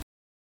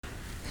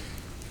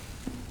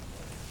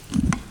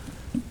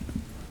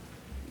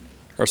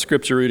Our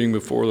scripture reading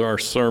before our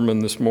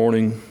sermon this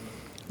morning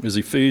is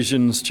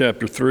Ephesians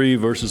chapter 3,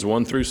 verses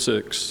 1 through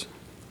 6.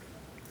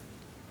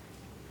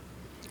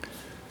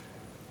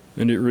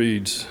 And it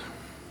reads,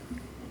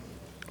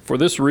 "For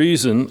this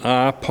reason,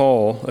 I,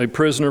 Paul, a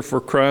prisoner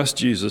for Christ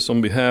Jesus,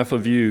 on behalf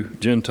of you,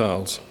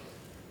 Gentiles,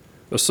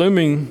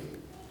 assuming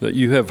that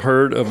you have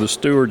heard of the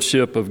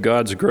stewardship of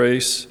God's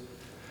grace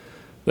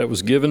that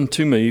was given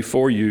to me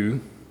for you,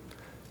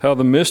 how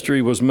the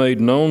mystery was made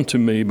known to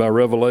me by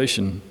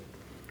revelation,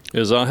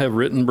 as I have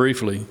written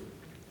briefly.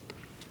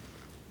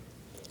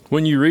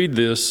 When you read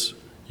this,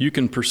 you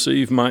can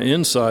perceive my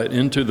insight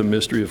into the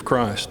mystery of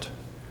Christ,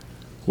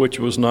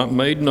 which was not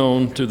made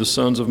known to the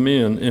sons of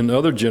men in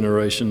other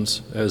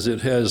generations, as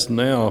it has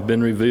now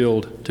been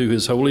revealed to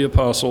his holy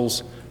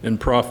apostles and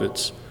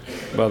prophets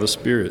by the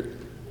Spirit.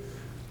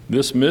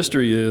 This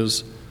mystery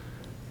is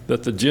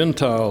that the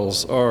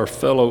Gentiles are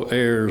fellow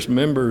heirs,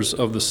 members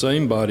of the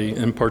same body,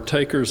 and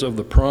partakers of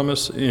the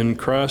promise in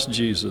Christ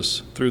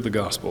Jesus through the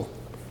gospel."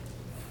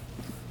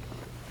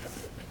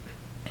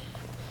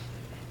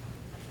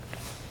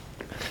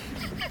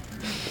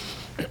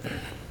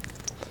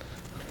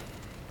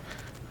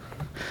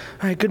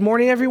 All right, good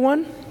morning,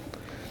 everyone.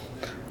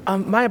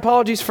 My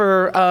apologies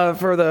for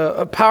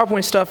the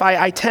PowerPoint stuff.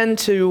 I tend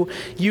to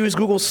use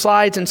Google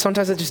Slides, and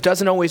sometimes it just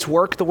doesn't always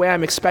work the way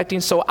I'm expecting.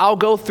 So I'll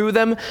go through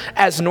them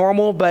as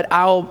normal, but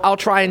I'll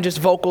try and just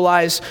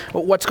vocalize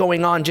what's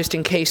going on just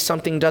in case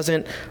something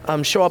doesn't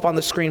show up on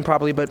the screen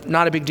properly. But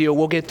not a big deal.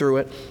 We'll get through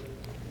it.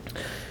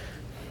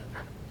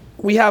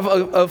 We have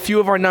a few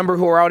of our number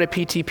who are out at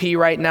PTP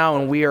right now,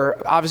 and we are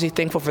obviously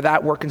thankful for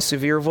that work in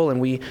Sevierville,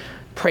 and we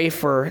pray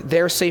for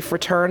their safe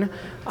return.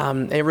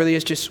 It really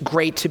is just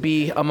great to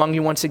be among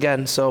you once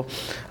again. So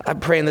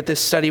I'm praying that this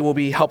study will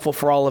be helpful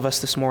for all of us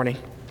this morning.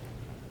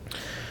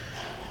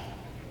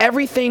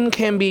 Everything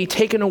can be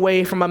taken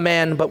away from a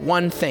man but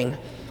one thing,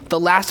 the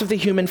last of the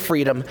human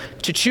freedom,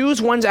 to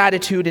choose one's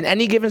attitude in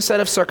any given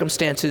set of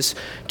circumstances,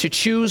 to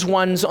choose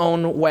one's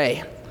own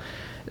way.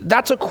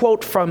 That's a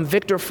quote from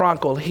Viktor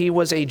Frankl. He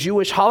was a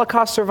Jewish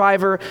Holocaust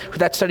survivor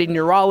that studied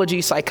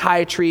neurology,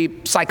 psychiatry,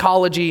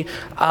 psychology.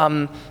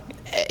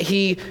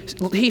 He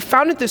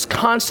founded this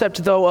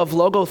concept, though, of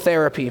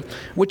logotherapy,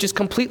 which is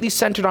completely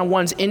centered on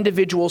one's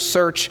individual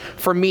search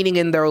for meaning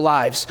in their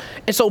lives.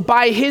 And so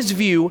by his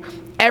view,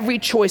 every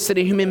choice that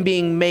a human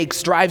being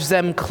makes drives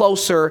them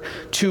closer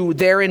to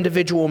their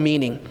individual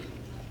meaning.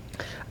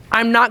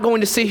 I'm not going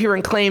to sit here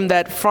and claim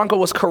that Frankl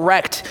was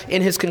correct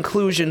in his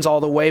conclusions all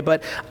the way,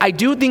 but I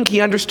do think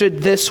he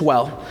understood this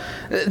well,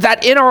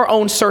 that in our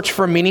own search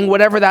for meaning,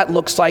 whatever that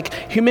looks like,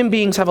 human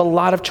beings have a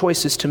lot of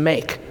choices to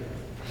make.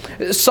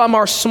 Some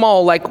are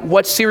small, like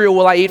what cereal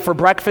will I eat for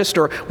breakfast,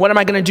 or what am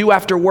I going to do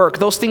after work?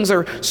 Those things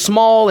are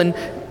small and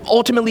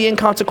ultimately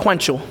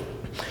inconsequential.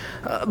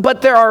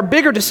 But there are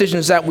bigger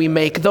decisions that we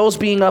make, those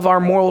being of our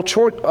moral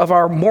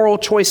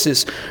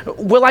choices.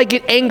 Will I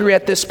get angry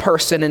at this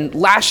person and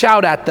lash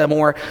out at them,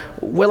 or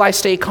will I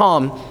stay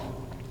calm?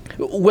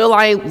 Will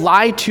I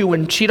lie to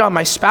and cheat on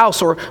my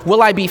spouse, or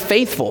will I be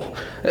faithful?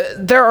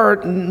 There are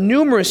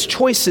numerous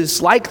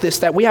choices like this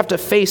that we have to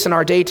face in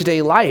our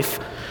day-to-day life.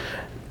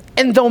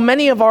 And though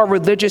many of our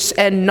religious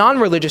and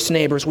non-religious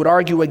neighbors would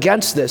argue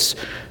against this,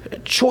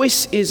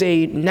 choice is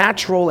a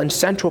natural and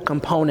central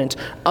component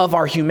of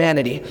our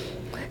humanity.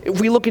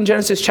 If we look in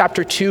Genesis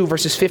chapter 2,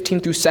 verses 15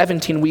 through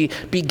 17, we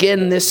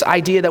begin this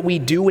idea that we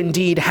do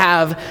indeed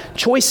have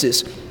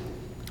choices.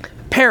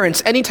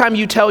 Parents, anytime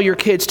you tell your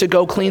kids to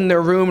go clean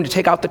their room, to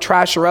take out the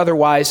trash or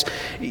otherwise,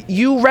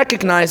 you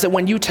recognize that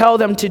when you tell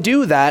them to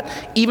do that,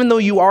 even though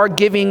you are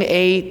giving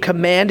a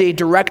command, a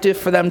directive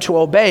for them to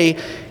obey,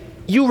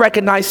 you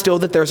recognize still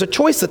that there's a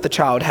choice that the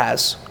child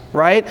has,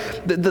 right?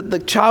 The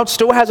child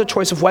still has a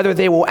choice of whether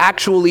they will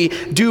actually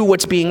do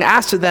what's being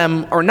asked of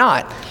them or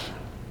not.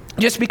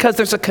 Just because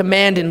there's a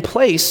command in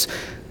place,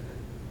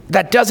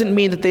 that doesn't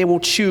mean that they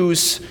will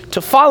choose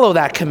to follow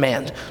that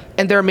command.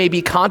 And there may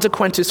be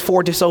consequences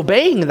for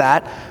disobeying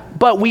that,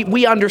 but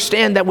we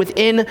understand that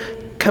within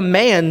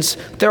commands,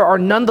 there are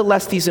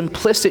nonetheless these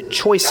implicit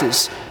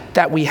choices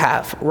that we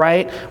have,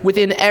 right?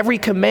 Within every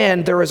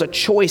command, there is a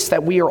choice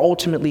that we are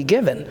ultimately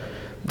given.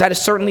 That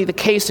is certainly the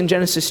case in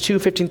Genesis 2,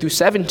 15 through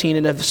 17,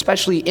 and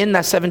especially in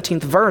that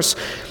 17th verse.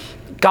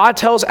 God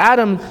tells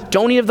Adam,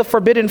 don't eat of the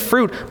forbidden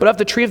fruit, but of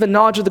the tree of the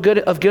knowledge of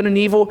good and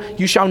evil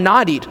you shall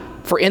not eat.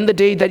 For in the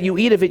day that you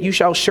eat of it, you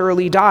shall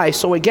surely die.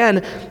 So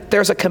again,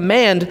 there's a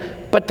command,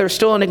 but there's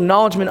still an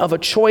acknowledgement of a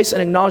choice,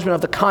 an acknowledgement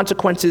of the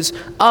consequences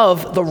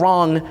of the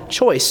wrong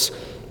choice.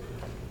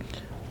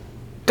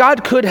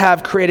 God could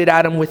have created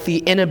Adam with the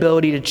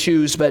inability to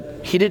choose, but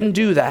he didn't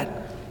do that.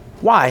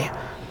 Why?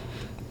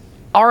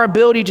 Our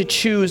ability to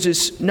choose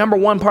is, number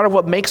one, part of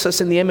what makes us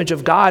in the image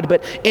of God,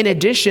 but in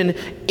addition,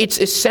 it's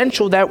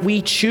essential that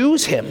we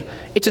choose him.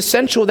 It's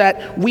essential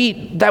that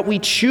we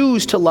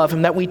choose to love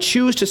him, that we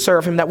choose to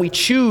serve him, that we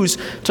choose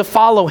to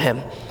follow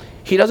him.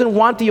 He doesn't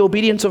want the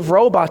obedience of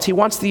robots. He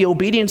wants the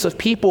obedience of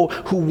people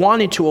who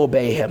wanted to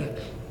obey him.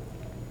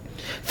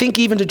 Think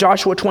even to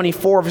Joshua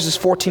 24, verses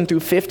 14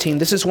 through 15.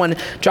 This is when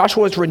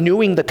Joshua is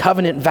renewing the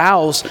covenant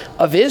vows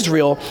of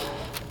Israel.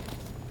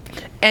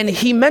 And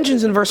he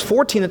mentions in verse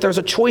 14 that there's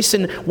a choice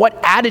in what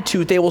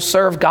attitude they will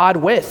serve God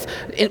with.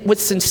 With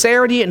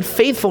sincerity and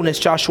faithfulness,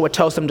 Joshua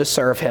tells them to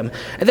serve him.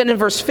 And then in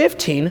verse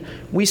 15,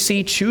 we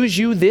see, choose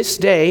you this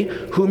day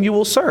whom you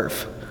will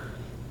serve.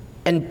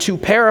 And to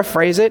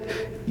paraphrase it,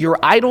 your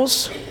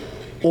idols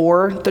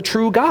or the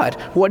true God.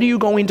 What are you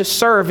going to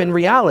serve in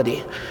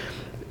reality?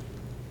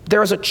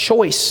 There is a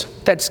choice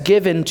that's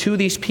given to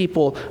these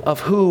people of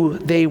who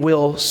they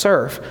will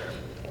serve.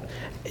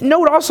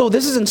 Note also,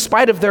 this is in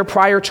spite of their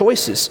prior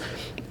choices.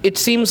 It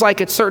seems like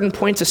at certain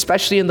points,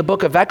 especially in the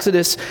book of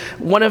Exodus,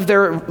 one of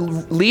their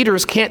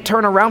leaders can't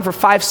turn around for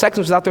 5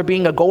 seconds without there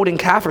being a golden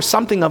calf or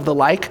something of the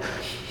like.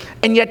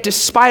 And yet,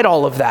 despite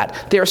all of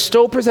that, they are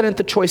still presented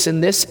the choice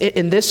in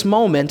this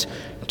moment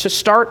to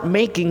start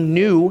making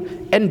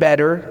new and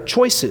better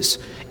choices.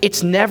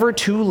 It's never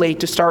too late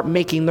to start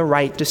making the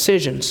right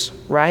decisions,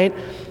 right?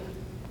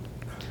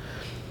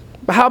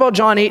 But how about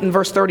John 8 and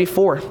verse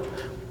 34?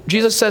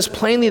 Jesus says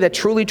plainly that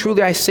truly,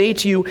 truly, I say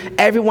to you,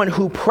 everyone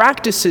who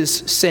practices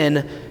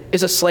sin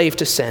is a slave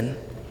to sin.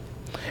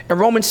 And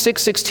Romans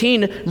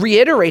 6:16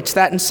 reiterates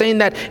that in saying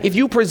that if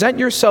you present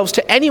yourselves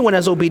to anyone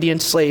as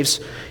obedient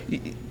slaves,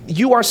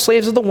 you are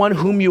slaves of the one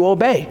whom you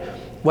obey,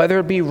 whether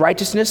it be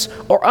righteousness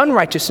or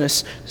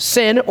unrighteousness,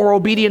 sin or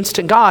obedience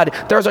to God.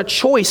 There's a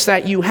choice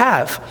that you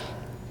have.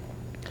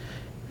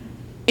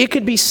 It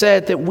could be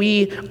said that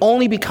we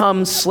only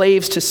become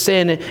slaves to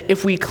sin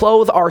if we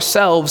clothe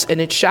ourselves in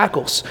its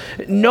shackles.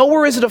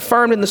 Nowhere is it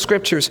affirmed in the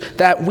scriptures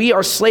that we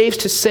are slaves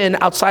to sin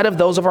outside of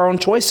those of our own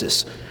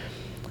choices.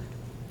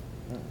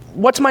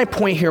 What's my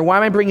point here? Why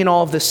am I bringing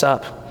all of this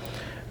up?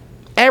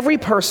 Every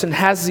person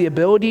has the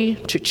ability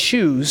to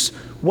choose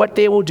what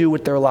they will do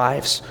with their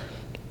lives.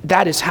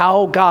 That is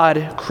how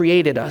God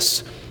created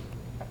us.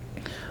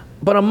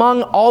 But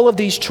among all of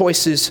these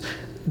choices,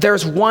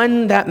 there's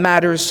one that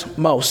matters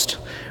most.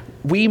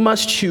 We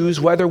must choose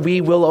whether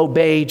we will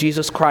obey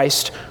Jesus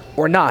Christ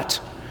or not.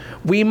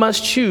 We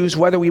must choose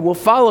whether we will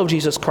follow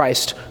Jesus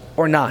Christ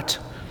or not.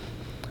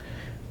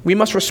 We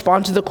must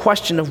respond to the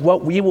question of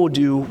what we will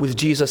do with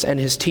Jesus and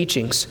his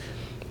teachings.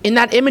 In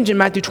that image in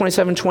Matthew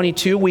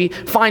 27:22, we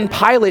find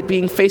Pilate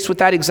being faced with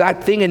that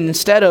exact thing, and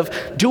instead of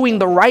doing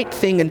the right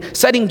thing and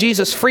setting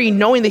Jesus free,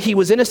 knowing that he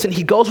was innocent,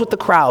 he goes with the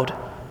crowd.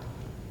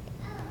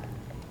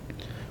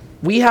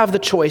 We have the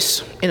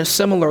choice in a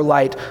similar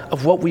light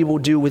of what we will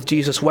do with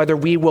Jesus, whether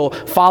we will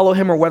follow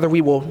him or whether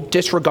we will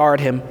disregard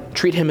him,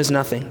 treat him as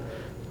nothing.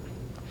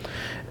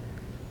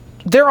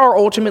 There are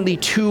ultimately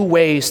two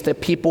ways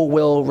that people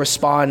will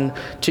respond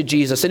to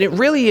Jesus, and it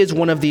really is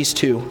one of these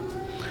two.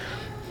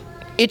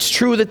 It's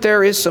true that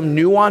there is some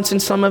nuance in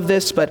some of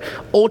this, but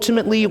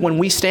ultimately when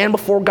we stand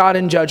before God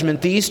in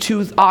judgment, these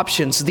two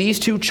options, these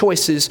two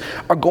choices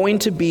are going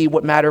to be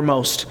what matter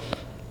most.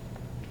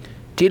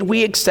 Did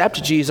we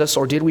accept Jesus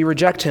or did we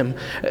reject him?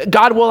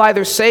 God will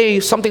either say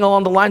something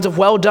along the lines of,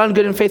 well done,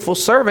 good and faithful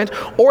servant,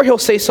 or he'll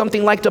say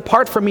something like,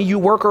 depart from me, you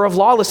worker of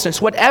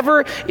lawlessness.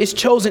 Whatever is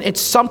chosen,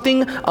 it's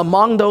something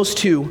among those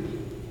two.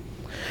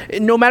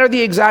 No matter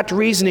the exact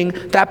reasoning,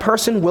 that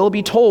person will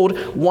be told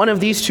one of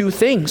these two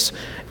things.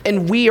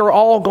 And we are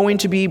all going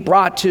to be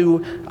brought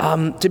to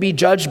be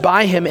judged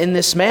by him in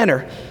this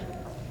manner.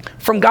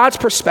 From God's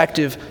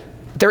perspective,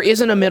 there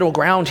isn't a middle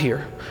ground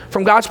here.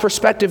 From God's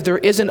perspective, there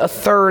isn't a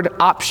third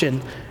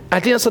option.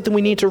 I think that's something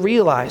we need to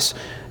realize.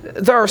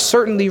 There are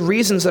certainly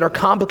reasons that are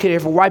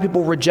complicated for why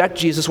people reject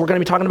Jesus. We're going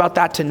to be talking about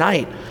that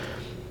tonight.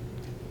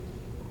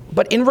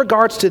 But in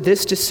regards to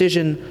this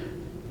decision,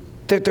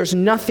 there's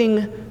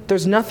nothing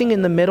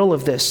in the middle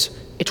of this.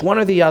 It's one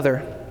or the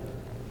other.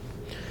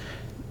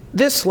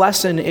 This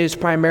lesson is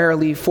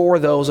primarily for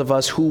those of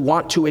us who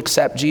want to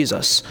accept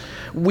Jesus.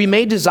 We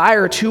may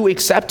desire to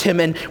accept him,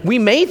 and we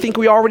may think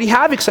we already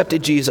have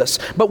accepted Jesus,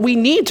 but we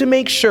need to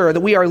make sure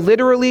that we are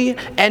literally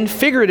and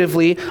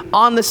figuratively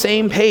on the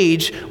same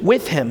page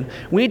with him.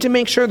 We need to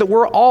make sure that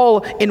we're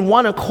all in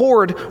one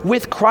accord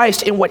with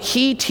Christ in what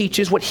he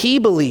teaches, what he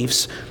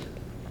believes.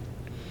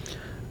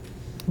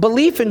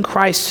 Belief in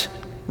Christ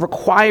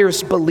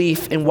requires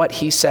belief in what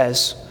he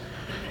says.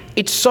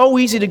 It's so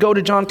easy to go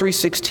to John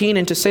 3:16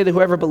 and to say that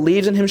whoever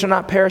believes in him shall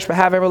not perish but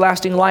have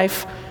everlasting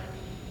life.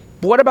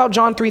 But what about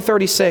John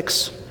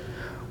 3:36,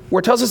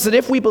 where it tells us that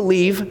if we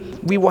believe,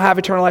 we will have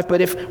eternal life,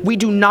 but if we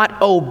do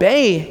not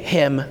obey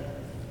him,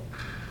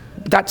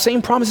 that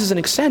same promise isn't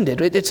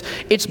extended.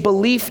 It's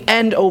belief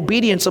and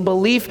obedience, a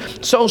belief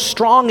so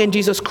strong in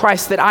Jesus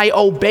Christ that I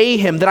obey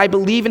him, that I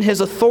believe in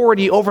his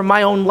authority over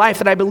my own life,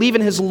 that I believe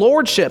in his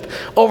lordship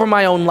over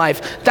my own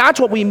life. That's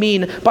what we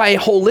mean by a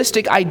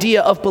holistic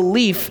idea of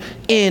belief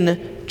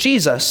in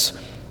Jesus.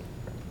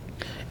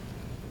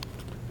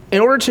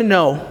 In order to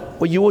know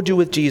what you will do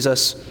with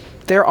Jesus,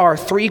 there are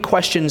 3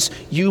 questions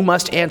you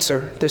must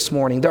answer this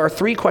morning. There are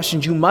 3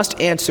 questions you must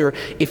answer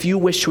if you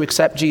wish to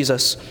accept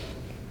Jesus.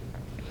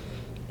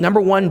 Number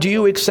one, do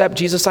you accept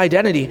Jesus'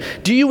 identity?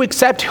 Do you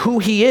accept who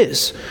he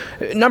is?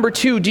 Number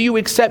two, do you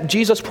accept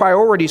Jesus'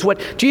 priorities?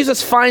 What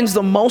Jesus finds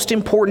the most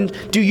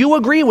important, do you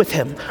agree with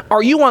him?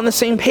 Are you on the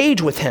same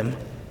page with him?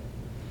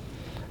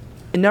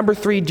 And number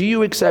three, do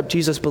you accept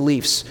Jesus'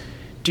 beliefs?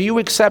 Do you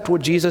accept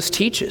what Jesus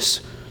teaches?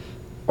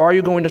 Or are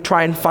you going to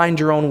try and find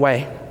your own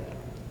way?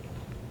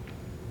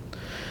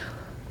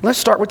 Let's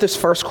start with this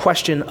first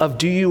question of,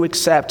 do you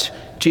accept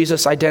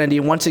Jesus' identity?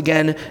 Once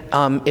again,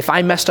 if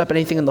I messed up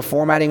anything in the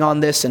formatting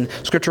on this and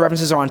scripture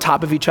references are on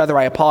top of each other,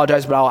 I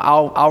apologize, but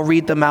I'll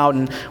read them out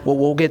and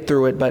we'll get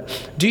through it.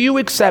 But do you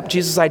accept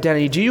Jesus'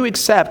 identity? Do you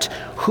accept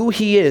who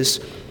he is?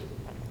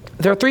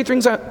 There are three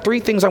things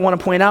I want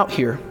to point out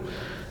here.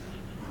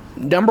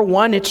 Number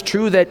one, it's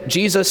true that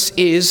Jesus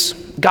is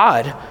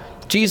God.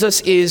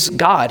 Jesus is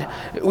God.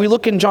 We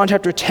look in John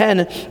chapter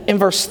 10 in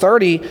verse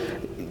 30,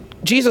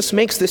 Jesus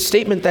makes this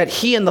statement that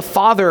he and the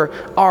Father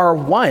are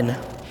one.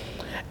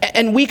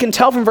 And we can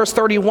tell from verse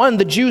 31,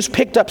 the Jews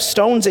picked up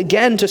stones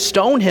again to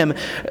stone him.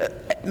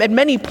 At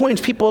many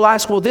points, people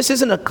ask, well, this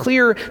isn't a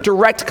clear,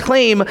 direct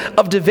claim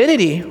of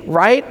divinity,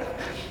 right?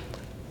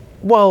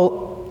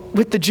 Well,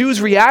 with the Jews'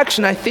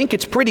 reaction, I think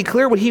it's pretty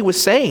clear what he was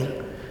saying.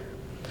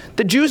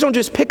 The Jews don't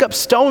just pick up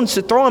stones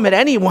to throw them at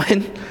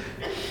anyone.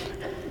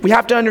 We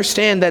have to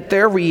understand that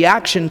their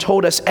reaction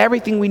told us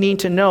everything we need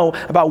to know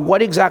about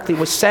what exactly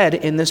was said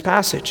in this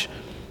passage.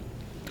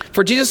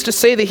 For Jesus to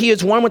say that he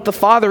is one with the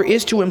Father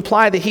is to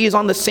imply that he is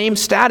on the same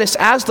status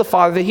as the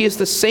Father, that he is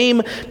the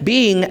same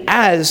being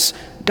as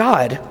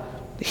God.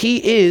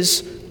 He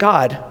is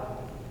God.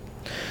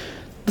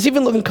 Let's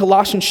even look in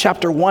Colossians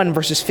chapter 1,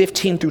 verses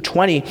 15 through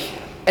 20.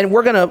 And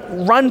we're going to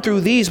run through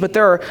these, but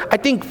there are, I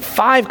think,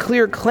 5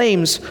 clear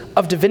claims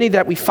of divinity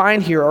that we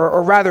find here,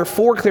 or rather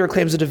 4 clear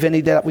claims of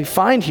divinity that we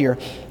find here.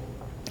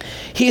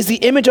 He is the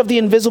image of the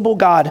invisible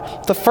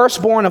God, the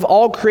firstborn of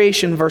all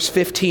creation, verse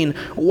 15.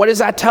 What does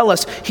that tell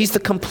us? He's the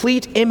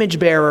complete image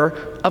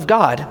bearer of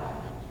God.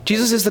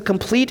 Jesus is the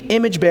complete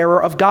image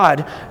bearer of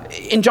God.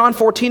 In John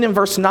 14 and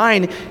verse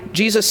 9,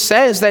 Jesus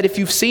says that if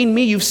you've seen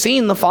me, you've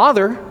seen the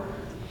Father.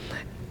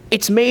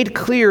 It's made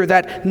clear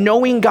that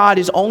knowing God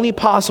is only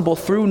possible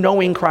through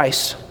knowing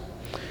Christ.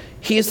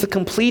 He is the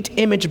complete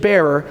image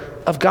bearer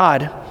of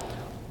God.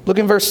 Look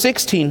in verse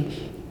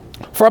 16.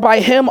 For by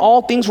him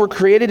all things were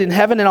created in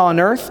heaven and on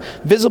earth,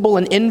 visible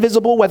and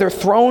invisible, whether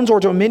thrones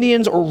or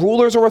dominions or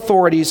rulers or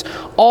authorities.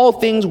 All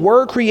things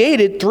were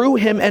created through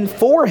him and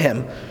for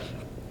him.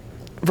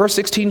 Verse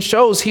 16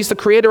 shows he's the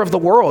creator of the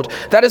world.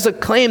 That is a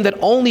claim that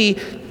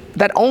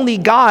only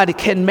God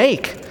can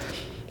make.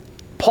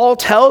 Paul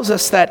tells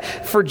us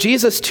that for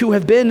Jesus to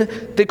have been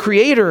the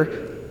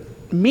creator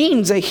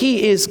means that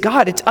he is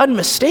God. It's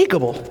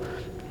unmistakable.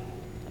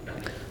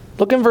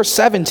 Look in verse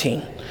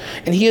 17.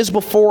 And he is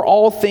before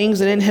all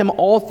things, and in him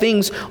all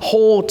things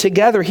hold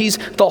together. He's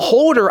the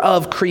holder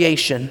of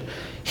creation.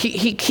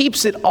 He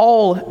keeps it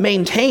all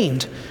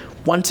maintained.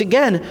 Once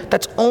again,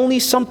 that's only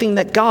something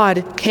that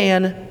God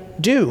can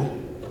do.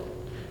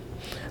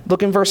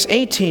 Look in verse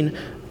 18.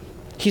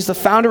 He's the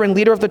founder and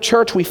leader of the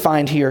church, we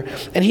find here.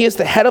 And he is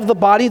the head of the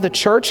body, the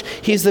church.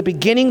 He is the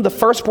beginning, the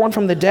firstborn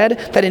from the dead,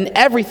 that in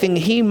everything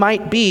he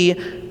might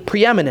be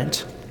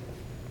preeminent.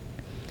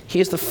 He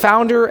is the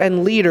founder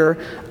and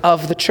leader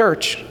of the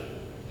church.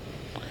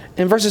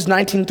 In verses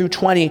 19 through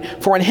 20,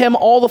 for in him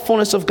all the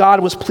fullness of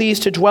God was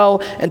pleased to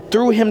dwell, and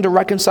through him to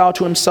reconcile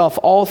to himself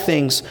all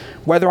things,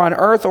 whether on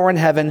earth or in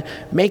heaven,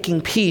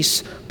 making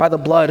peace by the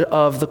blood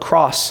of the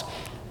cross.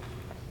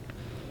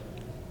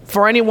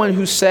 For anyone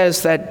who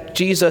says that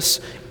Jesus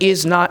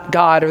is not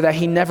God or that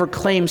he never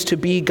claims to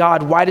be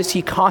God, why does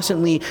he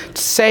constantly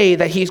say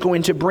that he's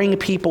going to bring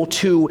people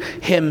to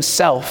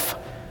himself?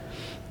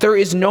 There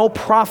is no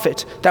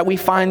prophet that we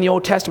find in the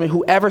Old Testament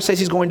who ever says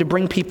he's going to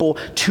bring people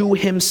to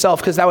himself,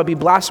 because that would be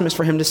blasphemous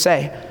for him to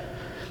say.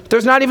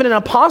 There's not even an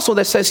apostle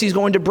that says he's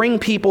going to bring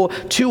people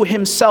to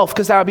himself,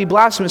 because that would be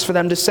blasphemous for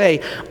them to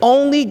say.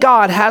 Only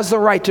God has the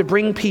right to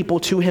bring people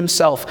to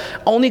himself.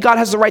 Only God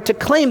has the right to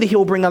claim that he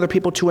will bring other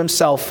people to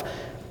himself.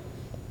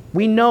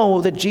 We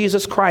know that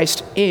Jesus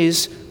Christ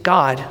is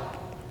God.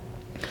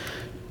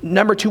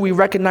 Number 2, we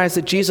recognize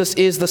that Jesus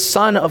is the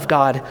Son of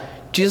God.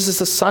 Jesus is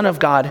the Son of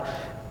God.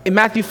 In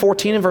Matthew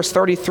 14 and verse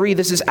 33,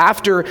 this is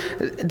after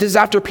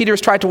Peter's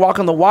tried to walk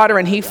on the water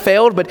and he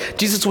failed, but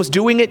Jesus was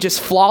doing it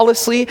just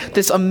flawlessly,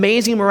 this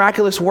amazing,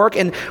 miraculous work.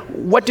 And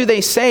what do they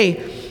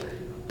say?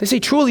 They say,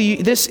 truly,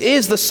 this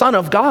is the Son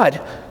of God.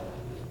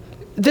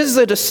 This is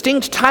a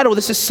distinct title.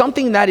 This is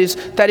something that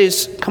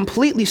is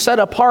completely set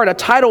apart, a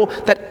title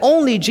that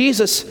only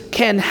Jesus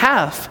can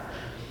have.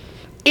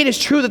 It is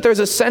true that there's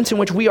a sense in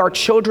which we are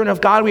children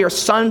of God, we are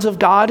sons of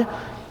God,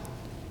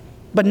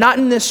 but not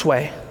in this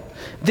way.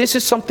 This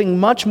is something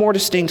much more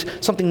distinct,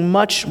 something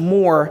much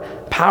more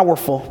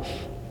powerful.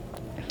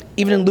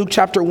 Even in Luke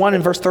chapter 1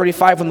 and verse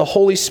 35, when the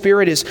Holy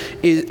Spirit is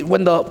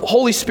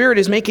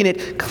making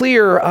it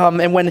clear,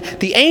 and when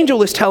the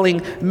angel is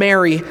telling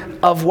Mary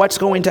of what's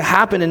going to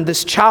happen in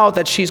this child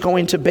that she's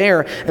going to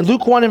bear. In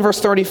Luke 1 and verse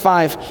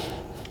 35,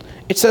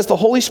 It says the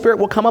Holy Spirit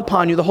will come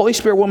upon you. The Holy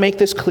Spirit will make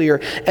this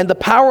clear. And the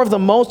power of the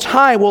Most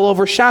High will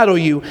overshadow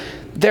you.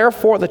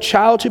 Therefore, the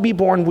child to be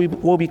born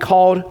will be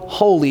called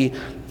Holy,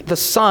 the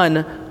Son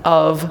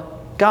of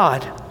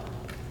God.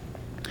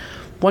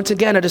 Once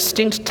again, a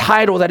distinct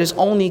title that is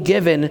only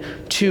given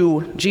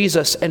to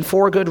Jesus, and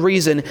for a good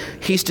reason.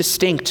 He's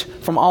distinct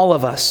from all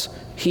of us.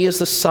 He is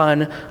the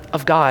Son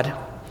of God.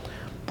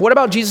 But what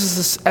about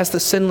Jesus as the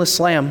sinless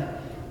Lamb?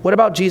 What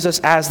about Jesus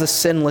as the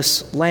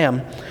sinless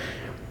Lamb?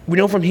 We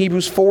know from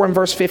Hebrews 4 and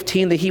verse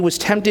 15 that he was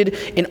tempted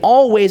in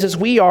all ways as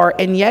we are,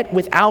 and yet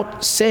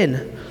without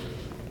sin.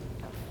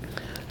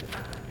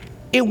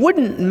 It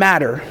wouldn't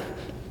matter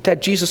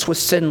that Jesus was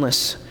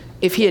sinless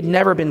if he had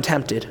never been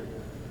tempted.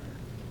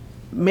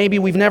 Maybe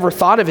we've never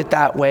thought of it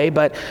that way,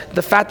 but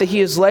the fact that he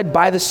is led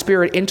by the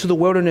Spirit into the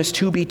wilderness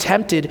to be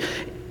tempted,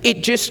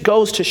 it just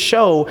goes to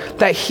show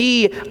that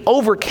he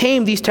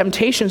overcame these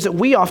temptations that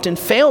we often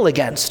fail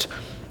against.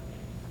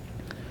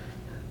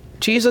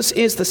 Jesus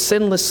is the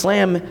sinless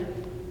Lamb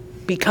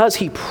because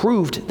he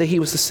proved that he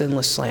was the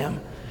sinless Lamb.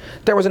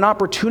 There was an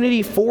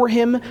opportunity for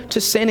him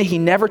to sin and he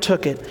never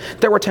took it.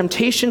 There were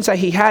temptations that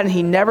he had and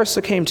he never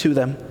succumbed to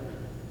them.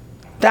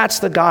 That's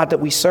the God that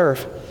we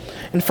serve.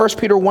 In 1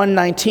 Peter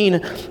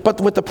 1:19, but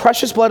with the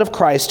precious blood of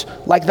Christ,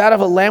 like that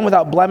of a lamb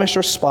without blemish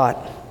or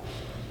spot.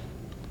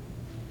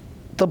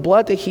 The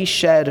blood that he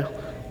shed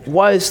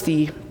was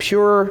the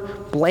pure,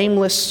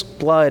 blameless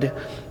blood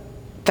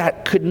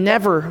that could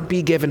never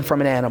be given from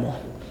an animal.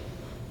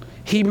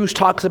 Hebrews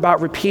talks about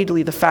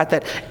repeatedly the fact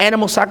that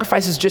animal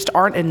sacrifices just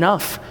aren't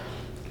enough.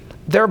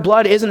 Their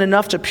blood isn't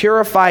enough to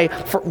purify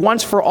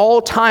once for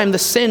all time the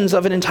sins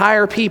of an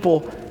entire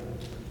people.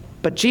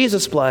 But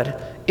Jesus'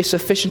 blood is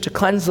sufficient to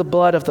cleanse the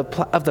blood of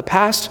the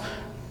past,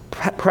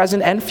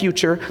 present, and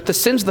future, the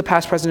sins of the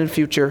past, present, and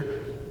future.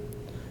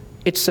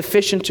 It's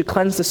sufficient to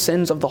cleanse the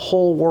sins of the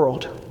whole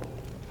world.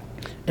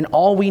 And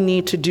all we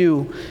need to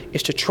do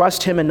is to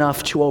trust him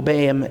enough to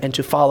obey him and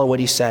to follow what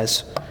he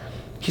says.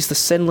 He's the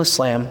sinless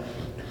Lamb.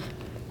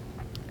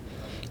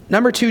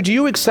 Number 2, do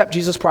you accept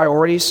Jesus'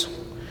 priorities?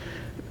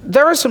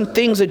 There are some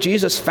things that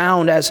Jesus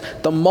found as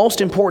the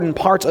most important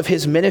parts of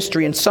his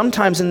ministry, and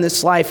sometimes in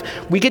this life,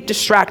 we get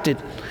distracted.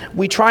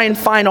 We try and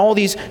find all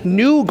these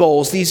new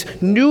goals, these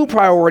new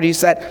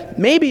priorities that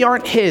maybe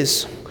aren't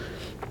his.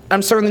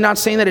 I'm certainly not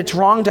saying that it's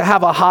wrong to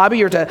have a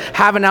hobby or to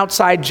have an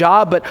outside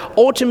job, but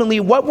ultimately,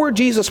 what were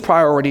Jesus'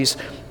 priorities?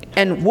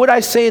 And would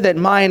I say that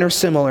mine are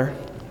similar?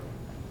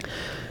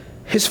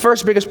 His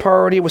first biggest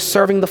priority was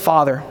serving the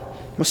Father,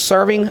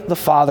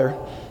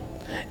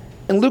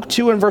 In Luke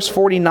 2 and verse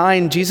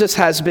 49, Jesus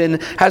has been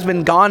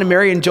gone, and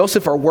Mary and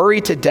Joseph are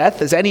worried to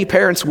death, as any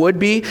parents would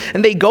be,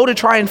 and they go to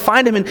try and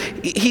find him, and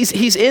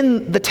he's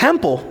in the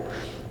temple.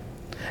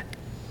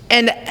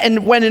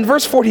 And when in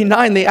verse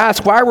 49 they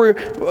ask,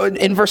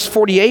 in verse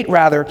 48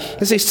 rather,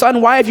 they say,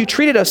 "Son, why have you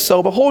treated us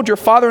so? Behold, your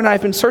father and I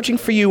have been searching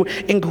for you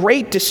in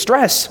great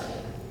distress."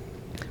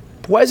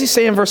 What does he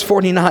say in verse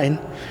 49?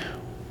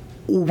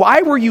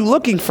 "Why were you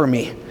looking for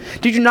me?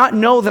 Did you not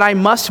know that I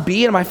must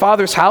be in my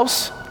Father's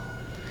house?"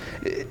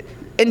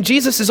 And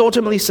Jesus is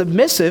ultimately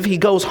submissive. He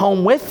goes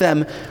home with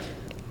them.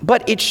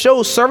 But it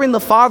shows serving the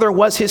Father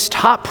was his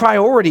top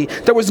priority.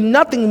 There was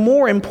nothing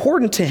more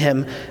important to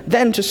him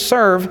than to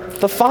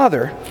serve the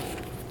Father.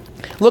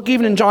 Look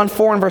even in John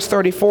 4 and verse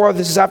 34.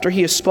 This is after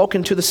he has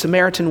spoken to the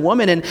Samaritan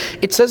woman. And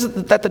it says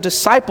that the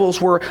disciples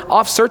were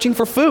off searching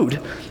for food.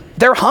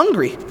 They're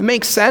hungry. It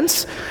makes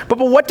sense. But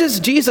what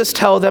does Jesus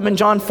tell them in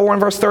John 4 and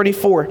verse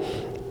 34?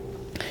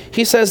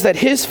 He says that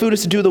his food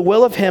is to do the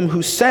will of him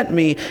who sent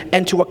me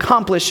and to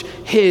accomplish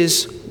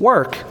his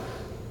work.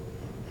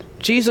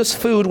 Jesus'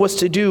 food was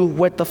to do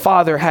what the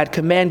Father had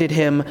commanded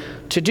him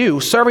to do.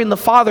 Serving the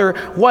Father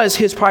was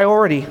his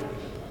priority.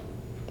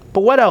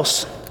 But what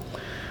else?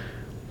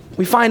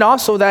 We find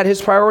also that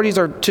his priorities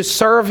are to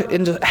serve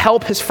and to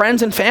help his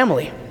friends and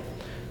family.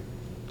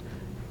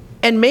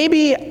 And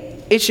maybe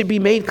it should be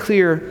made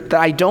clear that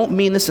I don't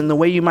mean this in the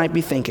way you might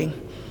be thinking.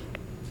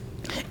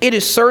 It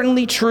is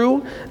certainly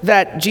true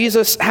that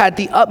Jesus had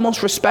the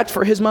utmost respect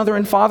for his mother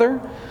and father.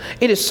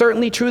 It is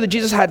certainly true that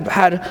Jesus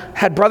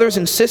had brothers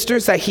and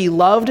sisters that he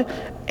loved.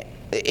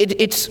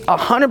 It's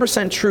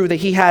 100% true that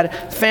he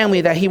had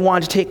family that he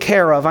wanted to take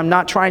care of. I'm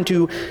not trying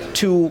to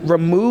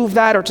remove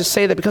that or to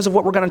say that because of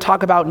what we're going to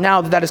talk about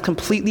now that is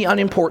completely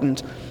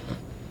unimportant.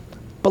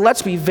 But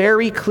let's be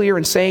very clear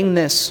in saying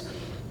this.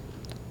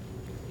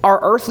 Our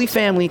earthly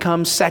family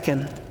comes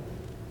second.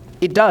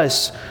 It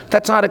does.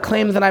 That's not a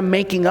claim that I'm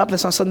making up.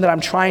 That's not something that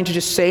I'm trying to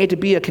just say to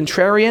be a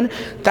contrarian.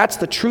 That's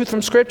the truth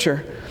from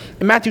Scripture.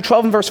 In Matthew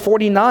 12 and verse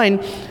 49,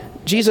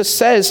 Jesus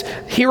says,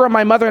 "Here are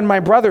my mother and my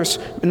brothers."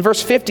 In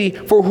verse 50,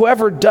 "For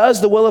whoever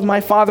does the will of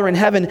my Father in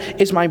heaven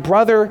is my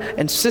brother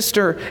and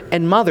sister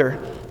and mother."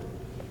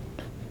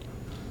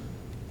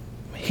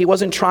 He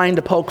wasn't trying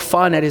to poke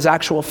fun at his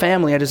actual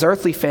family, at his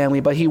earthly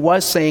family, but he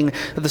was saying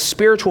that the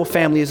spiritual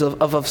family is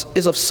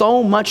of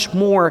so much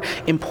more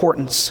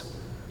importance.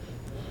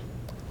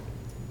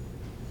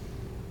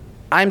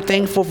 I'm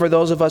thankful for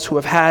those of us who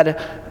have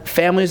had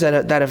families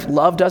that have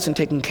loved us and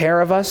taken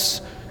care of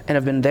us and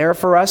have been there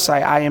for us.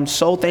 I am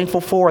so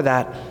thankful for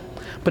that.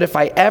 But if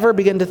I ever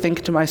begin to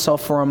think to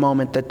myself for a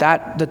moment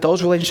that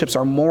those relationships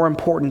are more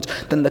important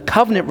than the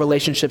covenant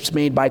relationships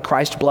made by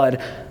Christ's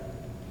blood,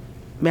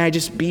 may I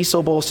just be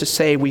so bold as to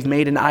say we've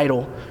made an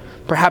idol.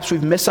 Perhaps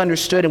we've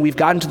misunderstood and we've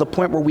gotten to the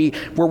point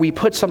where we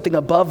put something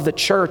above the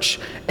church,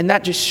 and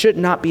that just should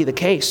not be the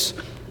case.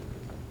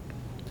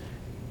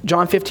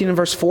 John 15 and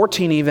verse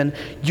 14 even,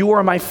 you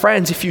are my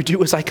friends if you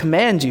do as I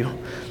command you.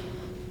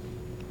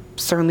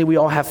 Certainly we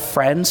all have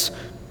friends.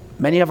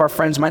 Many of our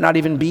friends might not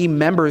even be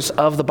members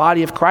of the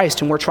body of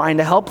Christ, and we're trying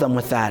to help them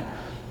with that.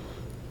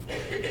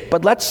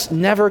 But let's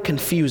never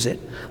confuse it.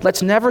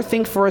 Let's never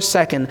think for a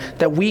second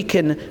that we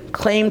can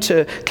claim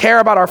to care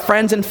about our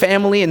friends and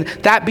family and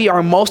that be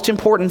our most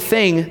important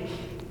thing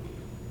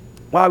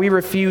while we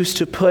refuse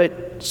to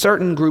put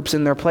certain groups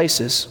in their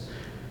places.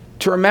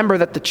 To remember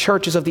that the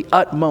church is of the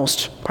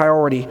utmost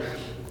priority.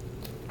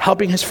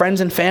 Helping his friends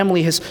and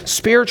family, his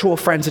spiritual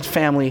friends and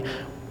family,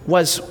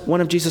 was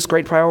one of Jesus'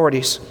 great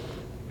priorities.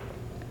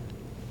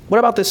 What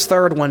about this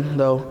third one,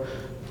 though?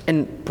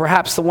 And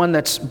perhaps the one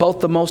that's both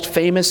the most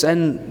famous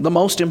and the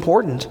most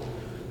important.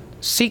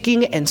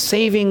 Seeking and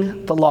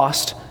saving the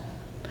lost.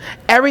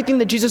 Everything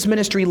that Jesus'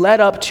 ministry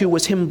led up to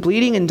was him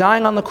bleeding and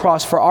dying on the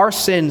cross for our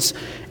sins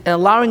and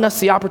allowing us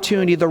the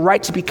opportunity, the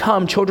right to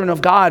become children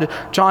of God,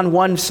 John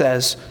 1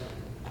 says.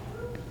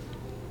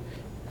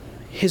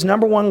 His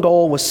number one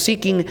goal was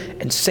seeking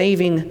and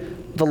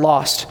saving the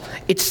lost.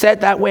 It's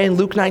said that way in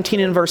Luke 19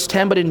 and verse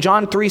 10, but in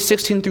John 3,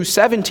 16 through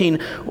 17,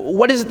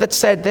 what is it that's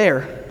said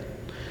there?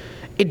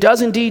 It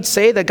does indeed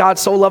say that God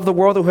so loved the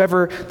world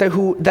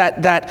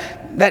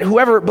that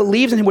whoever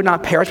believes in him would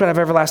not perish but have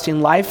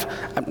everlasting life.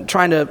 I'm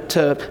trying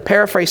to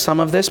paraphrase some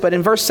of this, but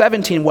in verse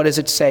 17, what does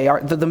it say?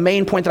 The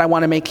main point that I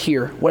want to make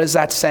here, what does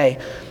that say?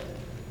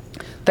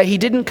 That he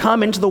didn't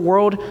come into the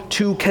world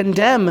to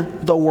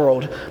condemn the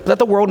world, but that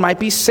the world might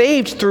be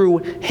saved through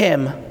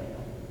him,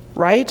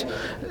 right?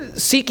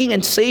 Seeking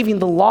and saving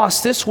the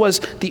lost, this was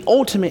the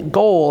ultimate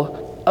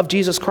goal of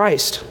Jesus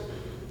Christ.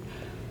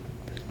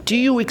 Do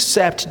you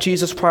accept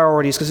Jesus'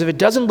 priorities? Because if it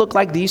doesn't look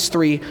like these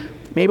three,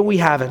 maybe we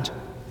haven't.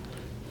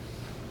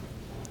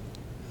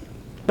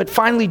 But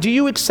finally, do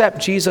you accept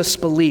Jesus'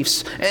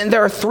 beliefs? And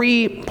there are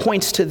 3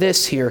 points to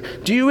this here.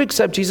 Do you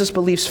accept Jesus'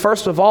 beliefs,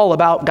 first of all,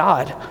 about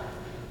God?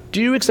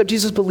 Do you accept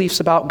Jesus'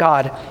 beliefs about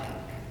God?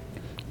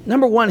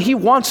 Number 1, he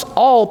wants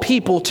all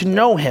people to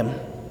know him.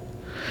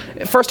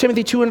 1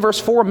 Timothy 2 and verse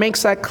 4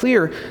 makes that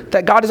clear,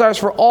 that God desires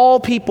for all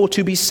people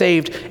to be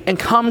saved and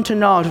come to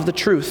knowledge of the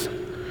truth.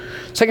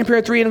 2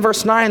 Peter 3 and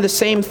verse 9, the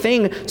same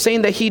thing,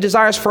 saying that he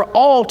desires for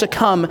all to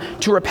come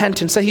to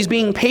repentance, that he's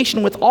being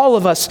patient with all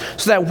of us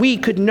so that we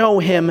could know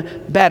him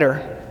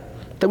better,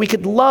 that we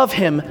could love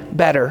him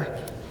better.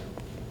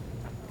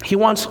 He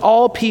wants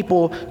all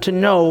people to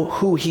know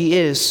who he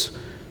is.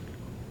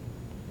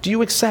 Do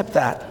you accept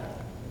that?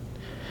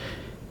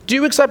 Do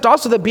you accept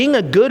also that being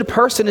a good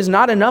person is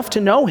not enough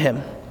to know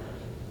him?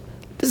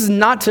 This is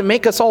not to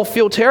make us all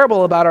feel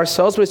terrible about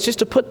ourselves, but it's just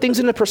to put things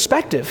into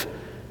perspective.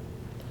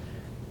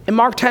 In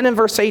Mark 10 and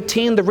verse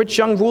 18, the rich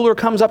young ruler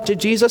comes up to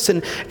Jesus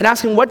and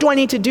asks him, what do I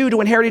need to do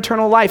to inherit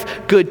eternal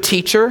life? Good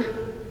teacher.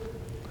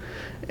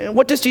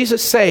 What does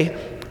Jesus say?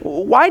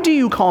 Why do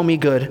you call me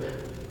good?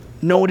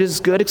 No one is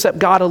good except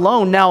God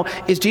alone. Now,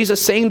 is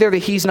Jesus saying there that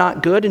he's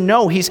not good?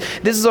 No,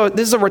 this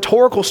is a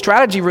rhetorical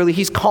strategy, really.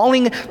 He's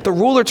calling the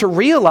ruler to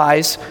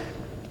realize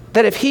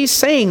that if he's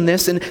saying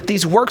this and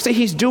these works that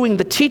he's doing,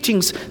 the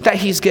teachings that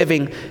he's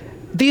giving,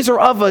 these are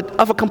of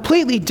a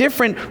completely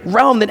different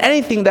realm than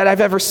anything that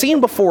I've ever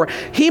seen before.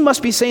 He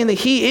must be saying that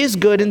he is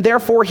good and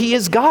therefore he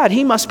is God.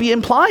 He must be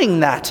implying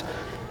that.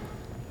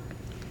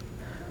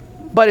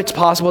 But it's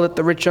possible that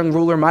the rich young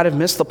ruler might have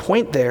missed the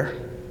point there.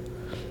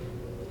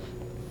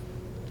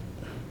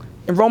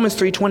 In Romans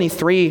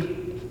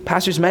 3:23,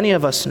 pastors, many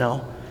of us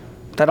know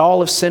that all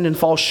have sinned and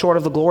fall short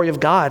of the glory of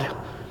God.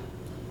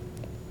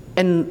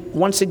 And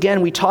once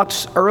again, we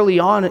talked early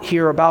on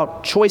here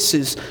about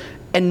choices,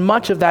 and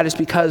much of that is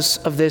because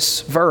of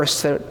this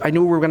verse that I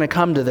knew we were going to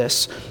come to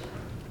this.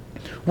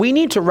 We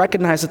need to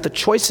recognize that the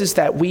choices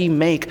that we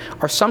make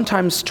are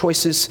sometimes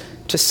choices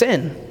to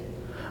sin.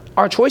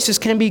 Our choices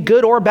can be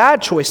good or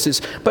bad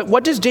choices. But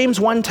what does James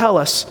 1 tell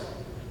us?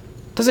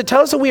 Does it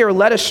tell us that we are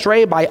led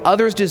astray by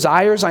others'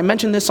 desires? I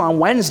mentioned this on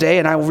Wednesday,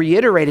 and I'll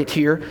reiterate it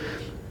here.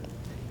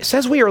 It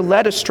says we are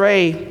led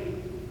astray,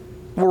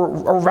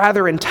 or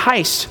rather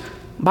enticed,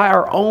 by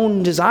our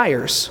own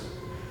desires.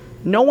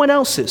 No one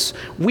else's.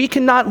 We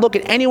cannot look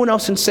at anyone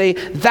else and say,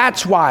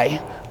 that's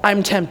why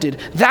I'm tempted.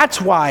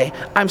 That's why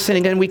I'm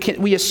sinning. And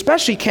we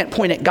especially can't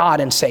point at God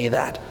and say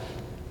that.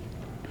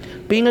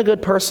 Being a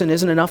good person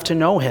isn't enough to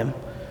know him,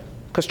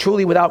 because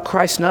truly without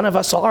Christ, none of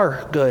us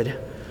are good.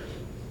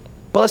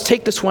 But let's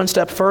take this one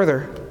step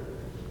further.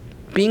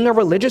 Being a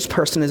religious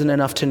person isn't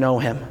enough to know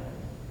him.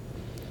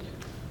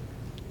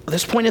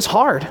 This point is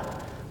hard,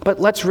 but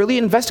let's really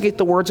investigate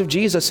the words of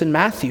Jesus in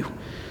Matthew.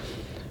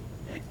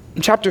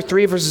 In chapter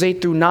 3, verses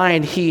 8 through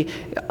 9,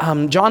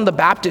 John the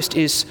Baptist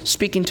is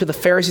speaking to the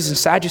Pharisees and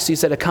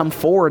Sadducees that have come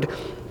forward,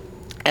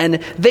 and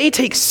they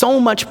take so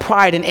much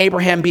pride in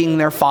Abraham being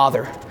their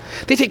father.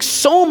 They take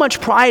so much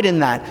pride in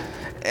that.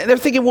 And they're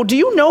thinking, well, do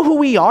you know who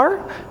we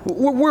are?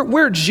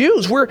 We're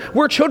Jews.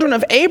 We're children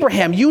of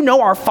Abraham. You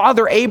know our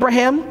father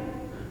Abraham.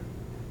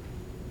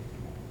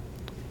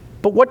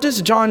 But what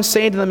does John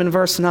say to them in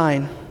verse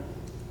 9?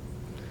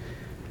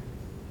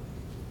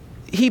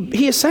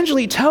 He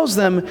essentially tells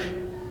them,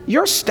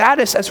 your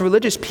status as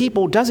religious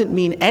people doesn't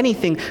mean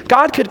anything.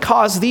 God could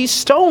cause these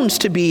stones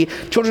to be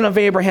children of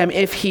Abraham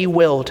if he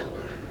willed.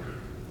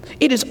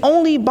 It is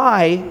only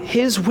by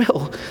his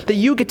will that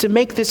you get to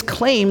make this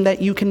claim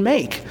that you can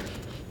make.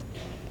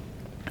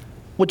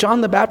 What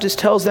John the Baptist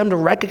tells them to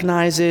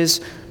recognize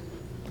is,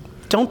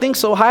 don't think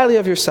so highly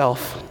of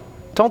yourself.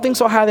 Don't think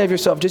so highly of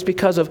yourself just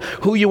because of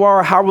who you are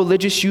or how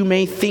religious you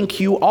may think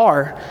you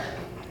are.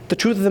 The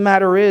truth of the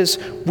matter is,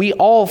 we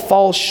all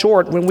fall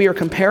short when we are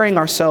comparing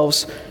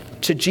ourselves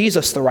to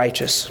Jesus the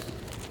righteous.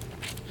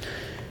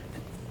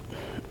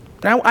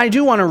 Now, I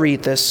do want to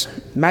read this.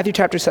 Matthew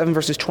chapter 7,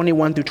 verses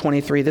 21 through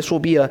 23. This will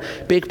be a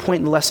big point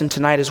in the lesson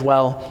tonight as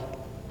well.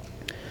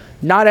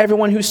 Not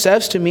everyone who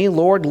says to me,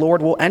 Lord,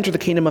 Lord, will enter the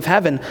kingdom of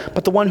heaven,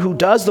 but the one who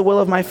does the will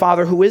of my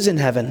Father who is in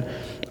heaven.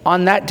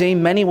 On that day,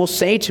 many will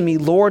say to me,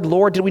 Lord,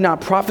 Lord, did we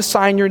not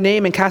prophesy in your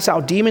name and cast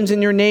out demons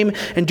in your name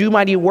and do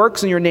mighty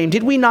works in your name?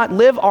 Did we not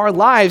live our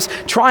lives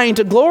trying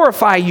to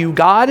glorify you,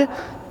 God?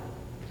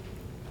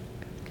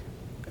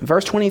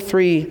 Verse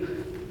 23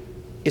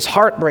 is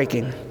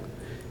heartbreaking.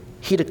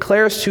 He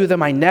declares to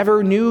them, I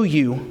never knew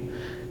you.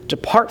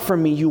 Depart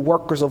from me, you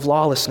workers of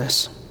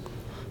lawlessness.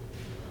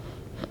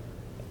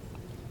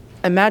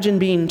 Imagine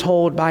being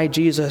told by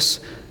Jesus,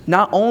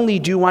 not only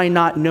do I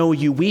not know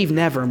you, we've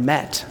never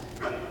met.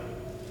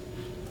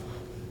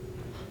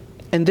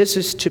 And this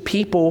is to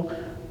people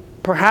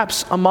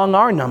perhaps among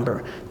our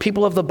number,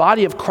 people of the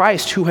body of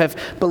Christ who have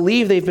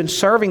believed they've been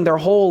serving their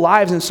whole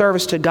lives in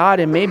service to God,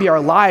 and maybe our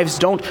lives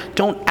don't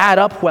add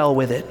up well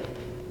with it.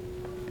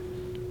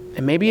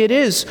 And maybe it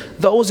is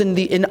those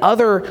in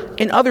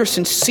other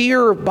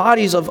sincere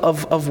bodies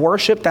of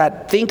worship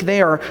that think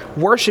they are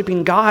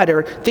worshiping God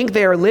or think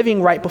they are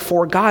living right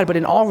before God, but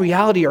in all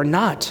reality are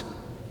not.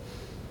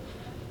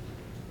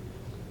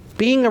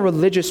 Being a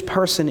religious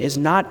person is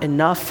not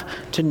enough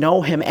to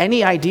know him.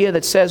 Any idea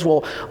that says,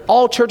 well,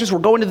 all churches will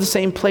go into the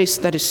same place,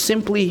 that is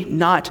simply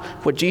not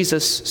what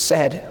Jesus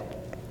said.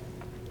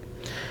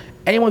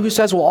 Anyone who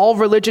says, well, all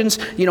religions,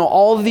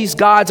 all of these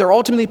gods are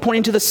ultimately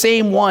pointing to the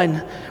same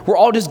one. We're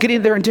all just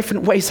getting there in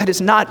different ways. That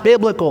is not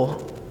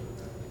biblical.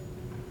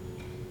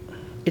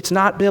 It's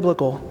not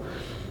biblical.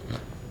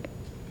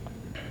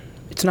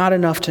 It's not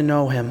enough to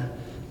know him.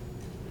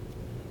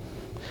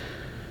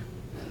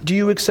 Do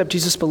you accept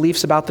Jesus'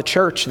 beliefs about the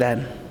church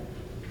then?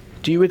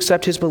 Do you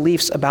accept his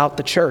beliefs about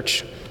the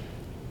church?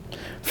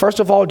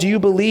 First of all, do you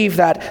believe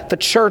that the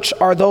church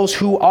are those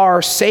who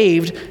are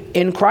saved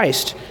in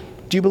Christ?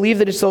 Do you believe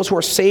that it's those who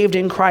are saved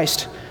in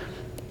Christ?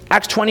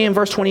 Acts 20 and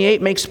verse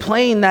 28 makes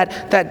plain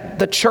that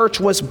the church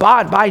was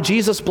bought by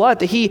Jesus' blood,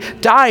 that he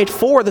died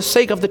for the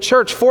sake of the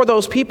church, for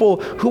those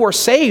people who are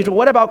saved.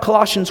 What about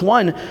Colossians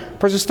 1,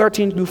 verses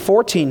 13 through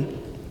 14?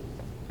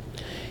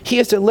 He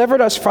has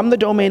delivered us from the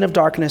domain of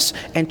darkness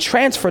and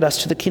transferred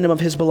us to the kingdom of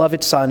his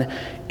beloved Son,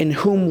 in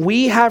whom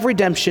we have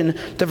redemption,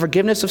 the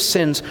forgiveness of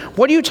sins.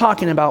 What are you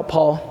talking about,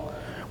 Paul?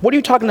 What are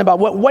you talking about?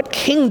 What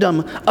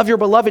kingdom of your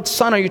beloved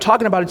Son are you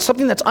talking about? It's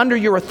something that's under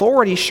your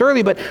authority,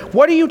 surely, but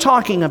what are you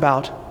talking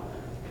about?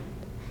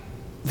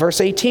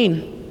 Verse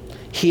 18,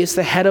 he is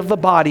the head of the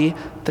body,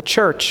 the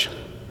church.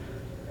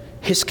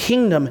 His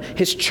kingdom,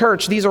 his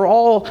church, these are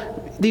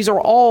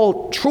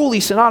all truly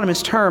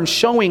synonymous terms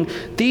showing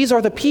these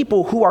are the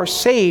people who are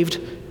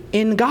saved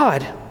in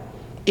God,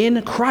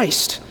 in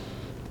Christ.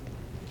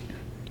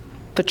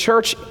 The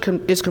church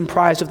is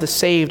comprised of the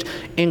saved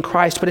in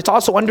Christ, but it's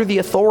also under the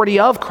authority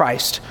of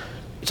Christ.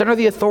 It's under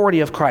the authority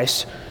of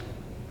Christ.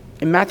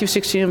 In Matthew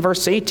 16 and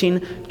verse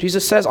 18,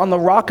 Jesus says, on the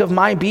rock of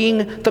my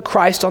being the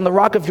Christ, on the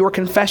rock of your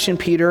confession,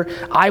 Peter,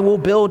 I will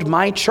build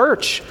my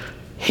church.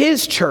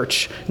 His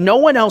church, no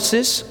one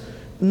else's.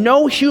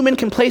 No human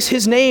can place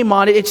his name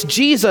on it. It's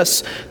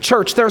Jesus'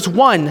 church. There's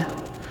one.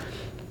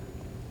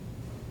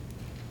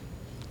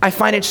 I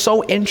find it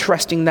so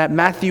interesting that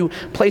Matthew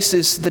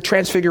places the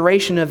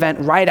transfiguration event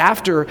right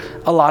after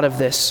a lot of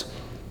this.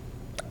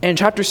 In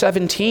chapter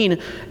 17,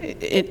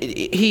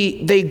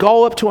 they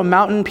go up to a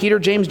mountain, Peter,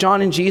 James,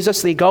 John, and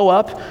Jesus. They go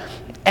up,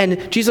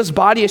 and Jesus'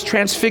 body is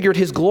transfigured.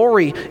 His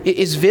glory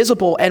is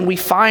visible, and we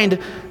find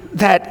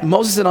that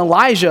Moses and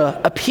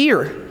Elijah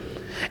appear.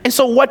 And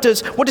so what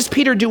does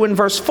Peter do in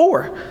verse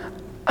 4?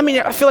 I mean,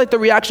 I feel like the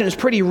reaction is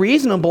pretty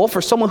reasonable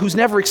for someone who's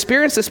never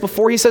experienced this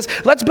before. He says,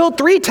 let's build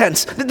 3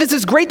 tents. This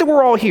is great that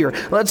we're all here.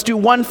 Let's do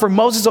one for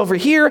Moses over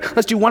here.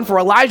 Let's do one for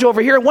Elijah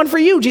over here. One for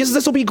you, Jesus.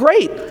 This will be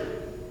great.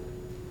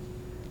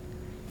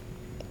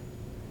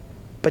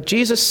 But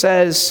Jesus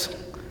says,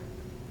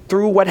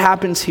 through what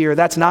happens here,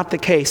 that's not the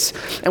case.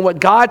 And what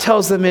God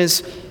tells them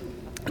is,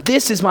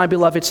 This is my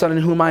beloved Son in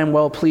whom I am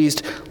well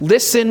pleased.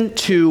 Listen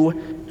to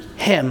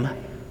him.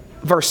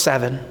 Verse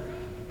 7.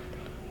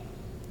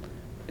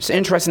 It's